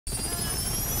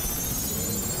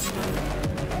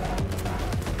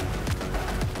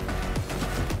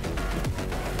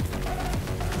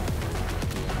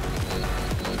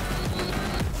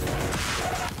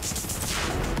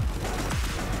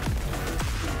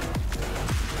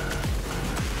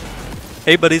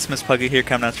Hey buddies, Miss Puggy here,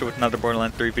 coming at you with another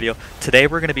Borderlands 3 video. Today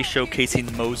we're going to be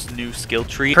showcasing Moze New Skill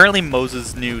Tree. Currently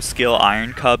Moze's new skill,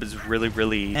 Iron Cub, is really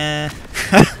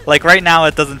like right now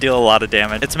it doesn't deal a lot of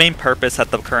damage. Its main purpose at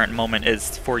the current moment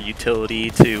is for utility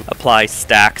to apply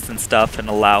stacks and stuff and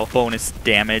allow bonus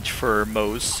damage for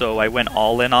Moze, so I went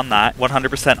all in on that.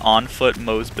 100% on foot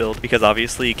Moze build, because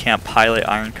obviously you can't pilot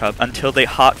Iron Cub. Until they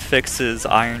hot fixes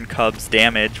Iron Cub's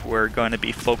damage, we're going to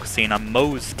be focusing on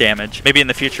Moze damage. Maybe in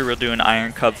the future we'll do an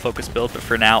Iron Cub focus build, but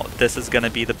for now this is going to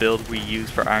be the build we use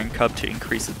for Iron Cub to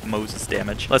increase Moze's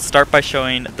damage. Let's start by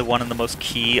showing one of the most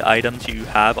key items you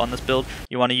have on this build.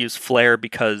 You want to use Flare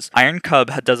because Iron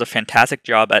Cub does a fantastic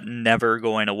job at never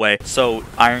going away. So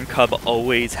Iron Cub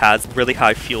always has really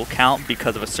high fuel count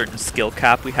because of a certain skill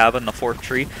cap we have in the 4th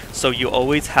tree. So you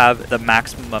always have the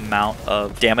maximum amount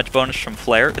of damage bonus from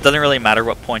Flare. It doesn't really matter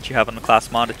what point you have on the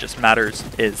class mod, it just matters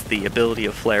is the ability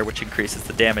of Flare, which increases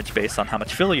the damage based on how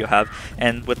much fuel you have.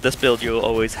 And with this build you'll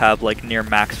always have like near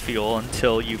max fuel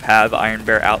until you have Iron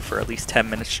Bear out for at least 10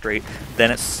 minutes straight.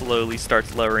 Then it slowly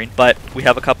starts lowering, but we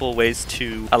have a couple of ways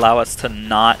to allow us to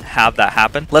not have that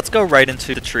happen. Let's go right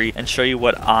into the tree and show you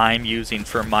what I'm using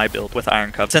for my build with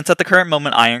Iron Cub. Since at the current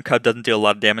moment Iron Cub doesn't deal a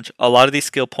lot of damage, a lot of these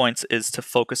skill points is to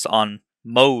focus on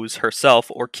Moze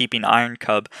herself or keeping Iron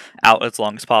Cub out as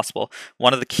long as possible.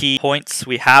 One of the key points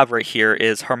we have right here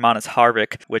is Harmonious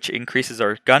Havoc, which increases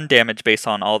our gun damage based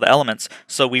on all the elements.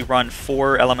 So we run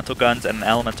 4 elemental guns and an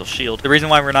elemental shield. The reason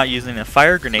why we're not using a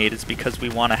fire grenade is because we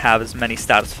want to have as many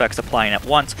status effects applying at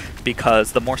once,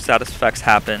 because the more status effects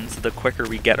happens, the quicker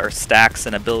we get our stacks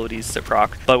and abilities to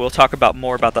proc. But we'll talk about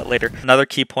more about that later. Another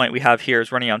key point we have here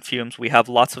is running on fumes. We have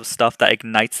lots of stuff that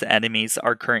ignites the enemies.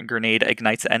 Our current grenade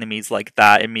ignites enemies like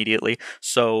that immediately,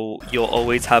 so you'll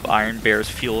always have Iron Bear's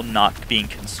fuel not being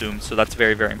consumed, so that's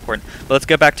very important. But let's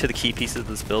get back to the key pieces of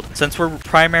this build. Since we're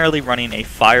primarily running a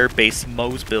fire-based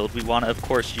Moze build, we want to of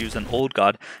course use an Old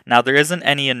God. Now there isn't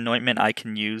any anointment I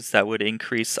can use that would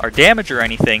increase our damage or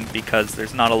anything, because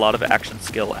there's not a lot of action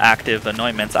skill active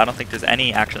anointments. I don't think there's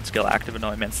any action skill active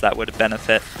anointments that would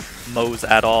benefit Moze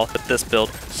at all with this build.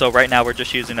 So right now we're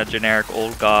just using a generic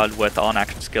Old God with on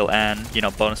action skill and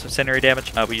bonus incendiary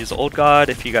damage. We use Old God,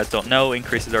 if you guys don't know,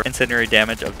 increases our incendiary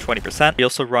damage of 20%. We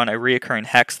also run a reoccurring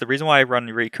hex. The reason why I run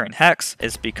a reoccurring hex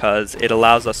is because it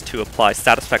allows us to apply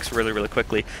status effects really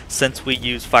quickly. Since we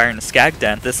use fire in the Skag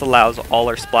Den, this allows all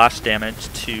our splash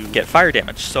damage to get fire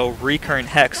damage. So recurring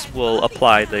hex will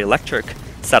apply the electric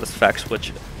status effects,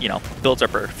 which builds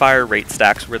up our fire rate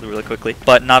stacks really quickly.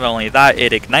 But not only that,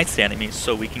 it ignites the enemies,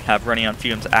 so we can have running on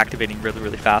fumes activating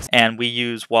really fast. And we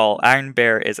use, while Iron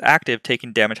Bear is active,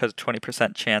 taking damage has a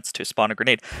 20% chance to spawn a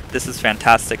grenade. This is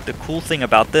fantastic. The cool thing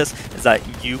about this is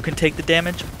that you can take the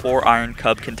damage, or Iron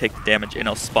Cub can take the damage and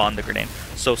it'll spawn the grenade.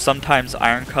 So sometimes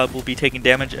Iron Cub will be taking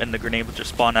damage and the grenade will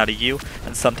just spawn out of you,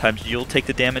 and sometimes you'll take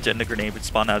the damage and the grenade would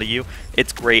spawn out of you.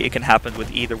 It's great. It can happen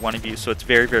with either one of you, so it's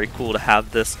very cool to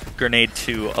have this grenade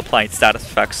to apply status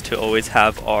effects to always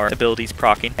have our abilities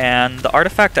proccing. And the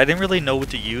artifact, I didn't really know what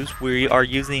to use. We are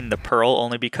using the Pearl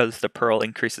only because the Pearl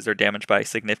increases our damage by a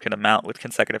significant amount with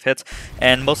consecutive hits,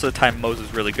 and most of the time Moze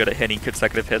is really good at hitting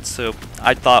consecutive hits, so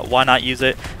I thought why not use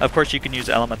it. Of course you can use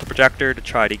Elemental Projector to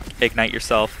try to ignite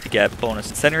yourself to get bonus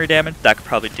incendiary damage. That could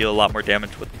probably deal a lot more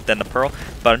damage than the Pearl,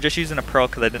 but I'm just using a Pearl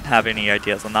because I didn't have any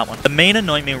ideas on that one. The main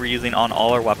anointment we're using on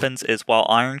all our weapons is while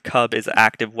Iron Cub is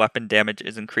active, weapon damage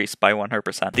is increased by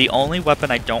 100%. The only weapon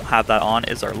I don't have that on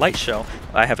is our light show.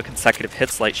 I have a consecutive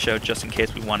hits light show just in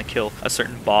case we want to kill a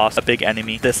certain boss, a big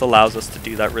enemy. This allows us to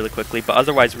do that really quickly, but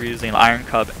otherwise we're using Iron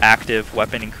Cub active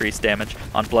weapon increased damage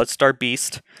on Bloodstar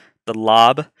Beast, the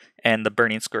Lob, and the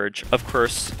Burning Scourge. Of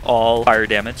course, all fire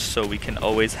damage, so we can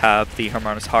always have the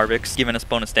Harmonious Harvix giving us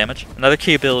bonus damage. Another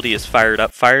key ability is Fired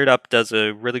Up. Fired Up does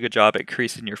a really good job at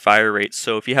increasing your fire rate,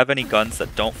 so if you have any guns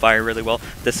that don't fire really well,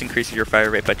 this increases your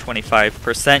fire rate by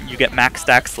 25%. You get max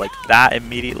stacks like that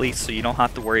immediately, so you don't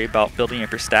have to worry about building up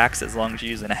your stacks as long as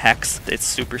you're using a hex. It's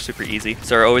super easy.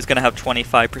 So we're always going to have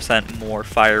 25% more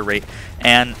fire rate.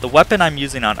 And the weapon I'm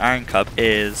using on Iron Cub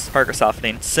is Particle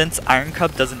Softening. Since Iron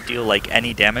Cub doesn't deal like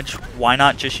any damage, why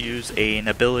not just use an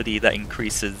ability that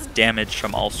increases damage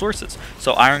from all sources?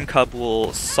 So Iron Cub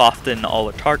will soften all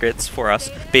the targets for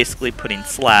us, basically putting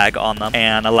slag on them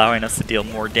and allowing us to deal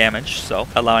more damage, so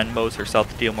allowing Moze herself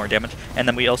to deal more damage. And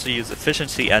then we also use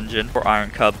Efficiency Engine for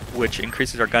Iron Cub, which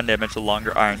increases our gun damage the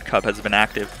longer Iron Cub has been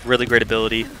active. Really great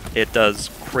ability. It does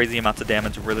crazy amounts of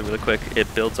damage really quick.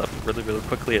 It builds up really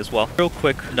quickly as well. Real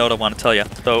quick note I want to tell you.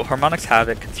 So Harmonious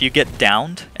Havoc, if you get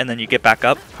downed and then you get back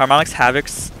up, Harmonious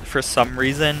Havoc's for some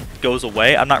reason goes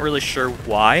away. I'm not really sure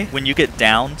why. When you get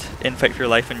downed in Fight for Your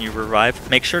Life and you revive,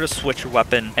 make sure to switch your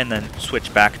weapon and then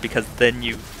switch back, because then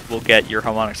you will get your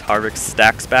Harmonics Harvest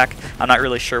stacks back. I'm not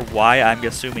really sure why. I'm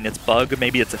assuming it's bug.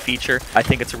 Maybe it's a feature. I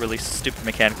think it's a really stupid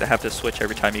mechanic to have to switch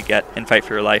every time you get in Fight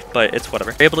for Your Life, but it's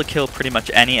whatever. We're able to kill pretty much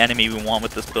any enemy we want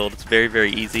with this build. It's very,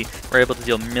 very easy. We're able to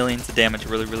deal millions of damage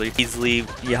really, really easily.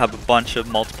 You have a bunch of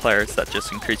multipliers that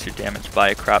just increase your damage by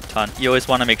a crap ton. You always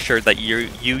want to make sure that you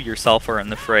yourself are in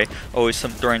the fray. Always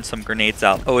throwing some grenades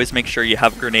out. Always make sure you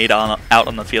have a grenade out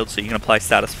on the field so you can apply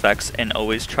status effects, and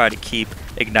always try to keep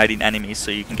igniting enemies so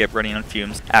you can get running on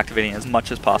fumes, activating as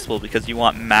much as possible, because you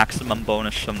want maximum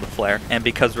bonus from the flare. And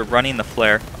because we're running the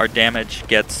flare, our damage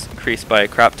gets increased by a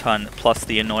crap ton, plus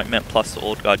the anointment, plus the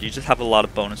old god. You just have a lot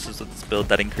of bonuses with this build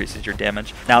that increases your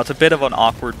damage. Now, it's a bit of an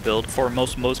awkward build for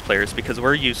most Moze players because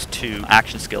we're used to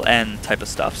action skill N type of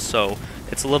stuff, so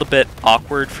it's a little bit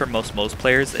awkward for most Moze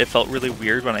players. It felt really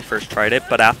weird when I first tried it,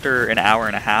 but after an hour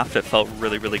and a half, it felt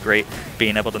really, really great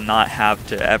being able to not have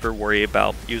to ever worry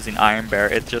about using Iron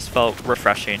Bear. It just felt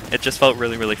refreshing. It just felt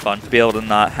really, really fun to be able to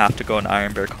not have to go in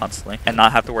Iron Bear constantly and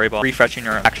not have to worry about refreshing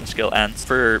your action skill ends.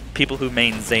 For people who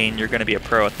main Zane, you're going to be a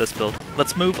pro at this build.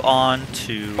 Let's move on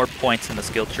to more points in the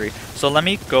skill tree. So let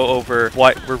me go over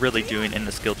what we're really doing in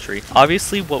the skill tree.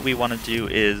 Obviously, what we want to do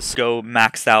is go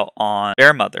max out on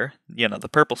Bear Mother, you know, the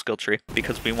purple skill tree,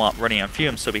 because we want running on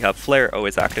fumes, so we have flare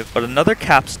always active. But another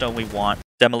capstone we want,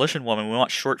 Demolition Woman, we want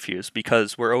short fuse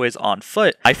because we're always on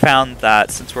foot. I found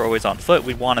that since we're always on foot,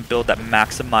 we want a build that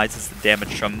maximizes the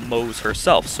damage from Moze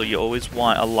herself. So you always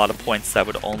want a lot of points that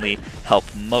would only help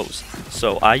Moze.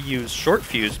 So I use short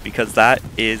fuse because that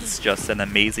is just an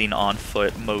amazing on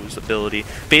foot Moze ability.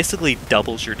 Basically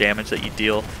doubles your damage that you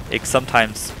deal. It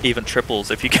sometimes even triples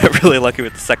if you get really lucky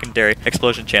with the secondary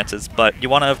explosion chances. But you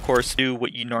want to, of course, do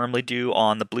what you normally do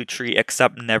on the blue tree,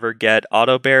 except never get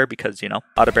auto bear, because, you know,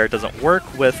 auto bear doesn't work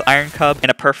with Iron Cub. In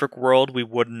a perfect world, we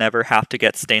would never have to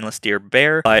get Stainless Steel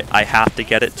Bear, but I have to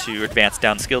get it to advance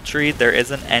down skill tree. There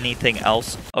isn't anything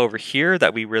else over here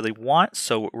that we really want,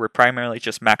 so we're primarily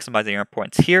just maximizing our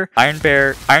points here.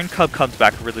 Iron Cub comes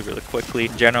back really, really quickly.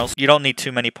 In general, you don't need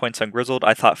too many points on Grizzled.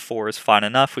 I thought 4 is fine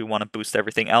enough. We want to boost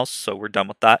everything else, so we're done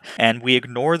with that. And we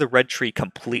ignore the red tree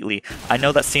completely. I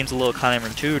know that seems a little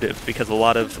counterintuitive because a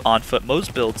lot of on-foot Moze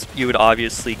builds, you would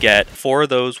obviously get 4 of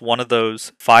those, 1 of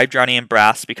those, 5 Drowning in Brass,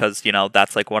 because, you know,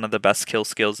 that's like one of the best kill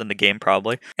skills in the game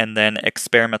probably, and then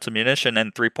experimental munition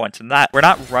and 3 points in that. We're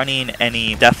not running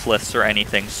any deathless or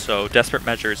anything, so desperate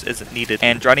measures isn't needed.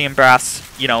 And Drowning in Brass,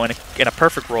 you know, in a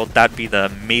perfect world, that'd be the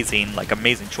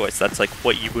amazing choice. That's like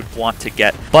what you would want to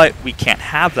get, but we can't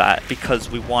have that because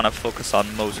we want to focus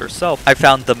on Moze herself. I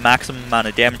found the maximum amount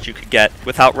of damage you could get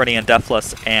without running a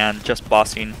deathless and just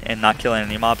bossing and not killing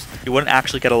any mobs. You wouldn't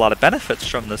actually get a lot of benefits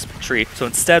from this tree, so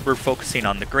instead we're focusing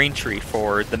on the green tree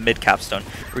for the mid capstone.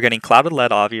 We're getting Clouded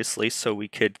Lead, obviously, so we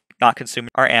could not consume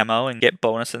our ammo and get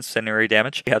bonus incendiary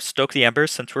damage. We have Stoke the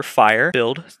Embers. Since we're fire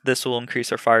build, this will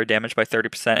increase our fire damage by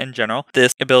 30% in general.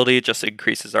 This ability just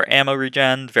increases our ammo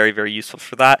regen, very, very useful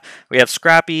for that. We have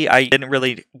Scrappy. I didn't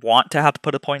really want to have to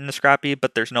put a point in the Scrappy,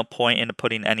 but there's no point in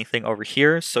putting anything over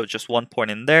here, so just 1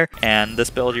 point in there. And this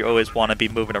build, you always want to be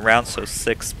moving around, so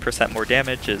 6% more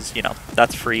damage is, you know,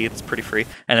 that's free. It's pretty free.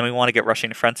 And then we want to get Rushing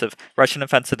Offensive. Rushing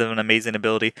Offensive is an amazing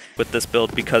ability with this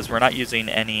build because we're not using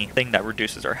anything that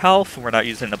reduces our health. We're not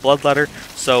using the Bloodletter,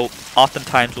 so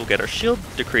oftentimes we'll get our shield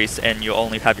decrease and you'll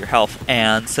only have your health.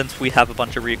 And since we have a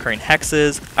bunch of recurring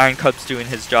hexes, Iron Cub's doing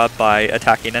his job by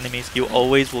attacking enemies, you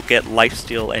always will get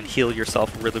lifesteal and heal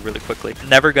yourself really, really quickly.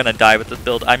 Never gonna die with this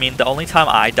build. I mean, the only time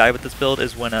I die with this build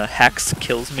is when a hex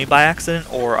kills me by accident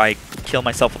or I kill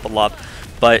myself with a lob.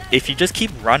 But if you just keep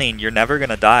running, you're never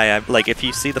gonna die. Like, if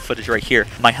you see the footage right here,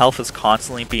 my health is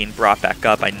constantly being brought back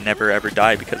up. I never ever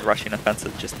die because Rushing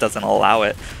Offensive just doesn't allow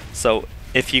it. So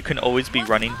if you can always be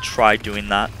running, try doing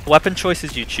that. Weapon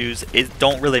choices you choose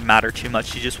don't really matter too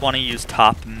much. You just want to use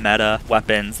top meta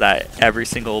weapons that every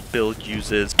single build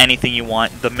uses. Anything you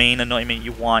want. The main anointment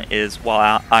you want is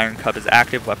while Iron Cub is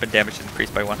active, weapon damage is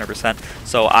increased by 100%.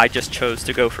 So I just chose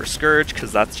to go for Scourge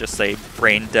because that's just a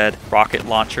brain dead rocket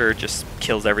launcher. Just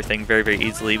kills everything very, very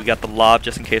easily. We got the Lob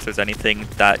just in case there's anything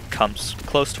that comes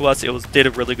close to us. It did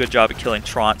a really good job at killing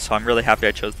Trant, so I'm really happy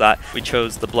I chose that. We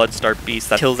chose the Bloodstar Beast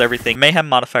that kills everything. Mayhem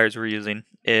modifiers we're using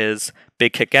is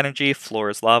Big Kick Energy,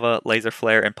 Floor is Lava, Laser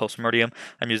Flare, and Postmortem.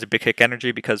 I'm using Big Kick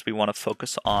Energy because we want to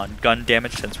focus on gun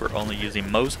damage since we're only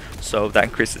using Moze, so that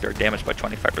increases our damage by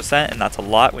 25%, and that's a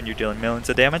lot when you're dealing millions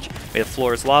of damage. We have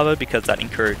Floor is Lava because that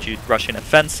encourages you rushing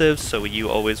offensives, so you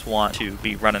always want to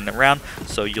be running around,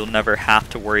 so you'll never have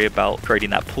to worry about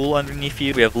creating that pool underneath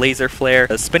you. We have Laser Flare.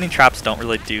 The spinning traps don't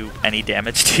really do any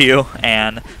damage to you,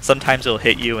 and sometimes it'll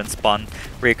hit you and spawn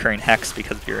reoccurring hex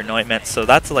because of your anointment, so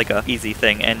that's like a easy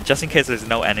thing. And just in case there's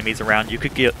no enemies around, you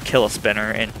could kill a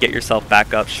spinner and get yourself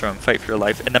back up from Fight for Your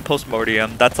Life. And then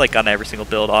Postmortem, that's like on every single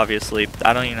build, obviously.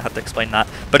 I don't even have to explain that.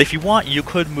 But if you want, you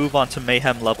could move on to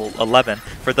Mayhem level 11.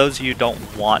 For those of you who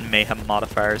don't want Mayhem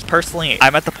modifiers, personally,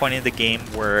 I'm at the point in the game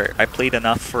where I played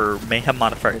enough for Mayhem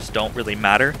modifiers don't really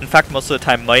matter. In fact, most of the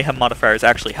time, Mayhem modifiers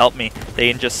actually help me.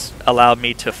 They just allow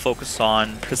me to focus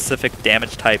on specific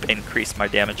damage type and increase my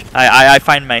damage. I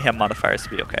find Mayhem modifiers to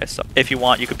be okay, so if you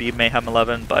want, you could be Mayhem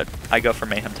 11, but I go for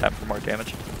Mayhem 10 for more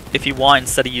damage. If you want,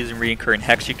 instead of using reoccurring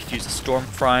hex, you could use a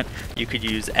Stormfront. You could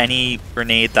use any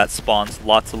grenade that spawns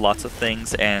lots of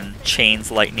things and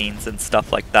chains, lightnings, and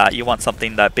stuff like that. You want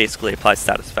something that basically applies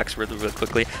status effects really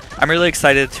quickly. I'm really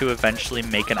excited to eventually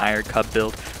make an Iron Cub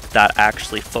build that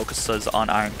actually focuses on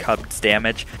Iron Cub's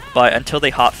damage, but until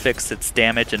they hotfix its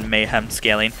damage and Mayhem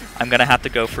scaling, I'm gonna have to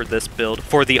go for this build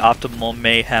for the optimal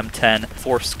Mayhem 10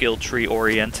 4 skill tree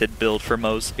oriented build for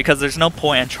Moze, because there's no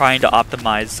point in trying to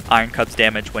optimize Iron Cub's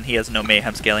damage when he has no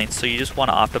Mayhem scaling, so you just want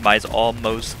to optimize all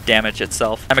Moze damage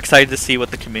itself. I'm excited to see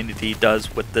what the community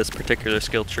does with this particular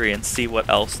skill tree and see what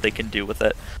else they can do with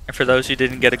it. And for those who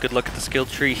didn't get a good look at the skill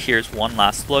tree, here's one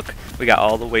last look. We got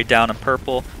all the way down in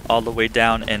purple, all the way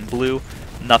down in blue,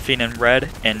 nothing in red,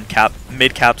 and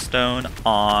mid capstone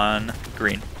on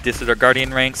green. This is our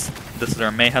Guardian ranks, this is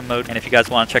our Mayhem mode, and if you guys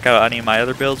want to check out any of my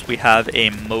other builds, we have a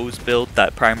Moze build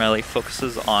that primarily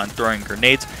focuses on throwing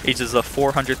grenades. It uses a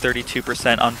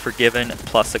 432% Unforgiven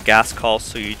plus a gas call,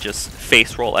 so you just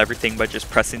face roll everything by just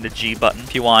pressing the G button.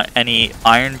 If you want any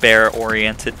Iron Bear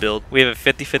oriented build, we have a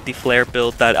 50-50 flare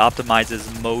build that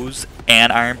optimizes Moze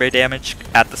and Iron Bear damage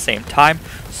at the same time.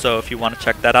 So if you want to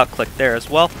check that out, click there as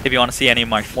well. If you want to see any of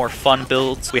my more fun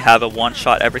builds, we have a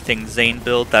one-shot everything Zane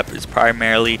build that is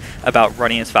primarily about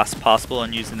running as fast as possible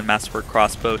and using the Masterwork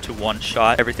crossbow to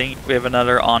one-shot everything. We have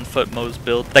another on-foot Moze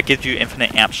build that gives you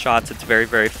infinite amp shots. It's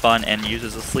very fun and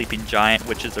uses a Sleeping Giant,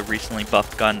 which is a recently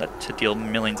buffed gun to deal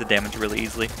millions of damage really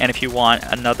easily. And if you want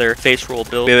another face roll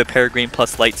build, we have a Peregrine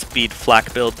plus light speed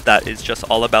flak build that is just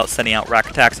all about sending out rack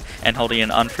attacks and holding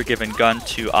an Unforgiven gun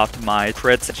to optimize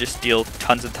crits, just deal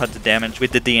tons of damage. We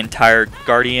did the entire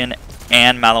Guardian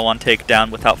and Malawan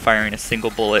takedown without firing a single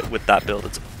bullet with that build.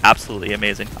 It's absolutely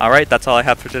amazing. Alright, that's all I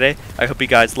have for today. I hope you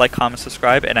guys like, comment,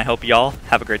 subscribe, and I hope y'all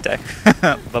have a great day.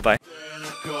 Bye-bye.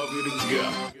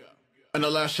 And the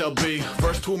last shall be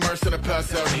first to immerse in a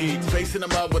pass out heat, facing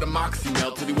him up with a moxie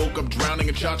melt till he woke up drowning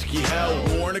in tchotchke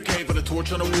hell. More in a cave with a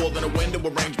torch on the wall than a window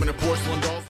arrangement of porcelain dolls.